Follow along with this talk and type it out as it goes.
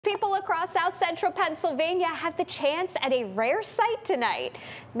across south central Pennsylvania have the chance at a rare sight tonight.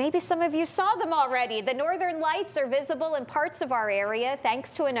 Maybe some of you saw them already. The northern lights are visible in parts of our area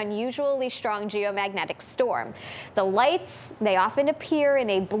thanks to an unusually strong geomagnetic storm. The lights, they often appear in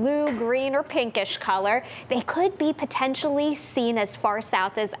a blue, green, or pinkish color. They could be potentially seen as far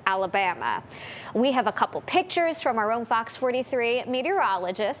south as Alabama. We have a couple pictures from our own Fox 43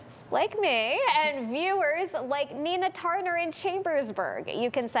 meteorologists like me and viewers like Nina Tarner in Chambersburg.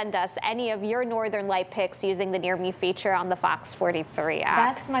 You can send us any of your northern light pics using the Near Me feature on the Fox 43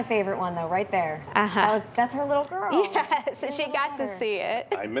 app. That's my favorite one though, right there. That's her little girl. Yes, she got to see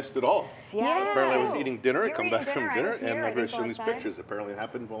it. I missed it all. Yeah. Apparently I was eating dinner, I come back from dinner, and and I'm going to show these pictures. Apparently it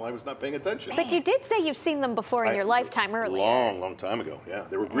happened while I was not paying attention. But you did say you've seen them before in your lifetime earlier. Long time ago, yeah.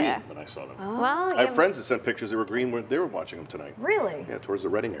 They were green when I saw them. Oh. Well, I have friends that sent pictures they were green when they were watching them tonight. Really? Yeah, towards the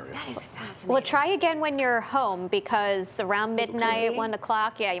Reading area. That is fascinating. Well, try again when you're home because around midnight, 1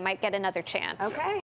 o'clock, yeah, you might get another chance. Okay.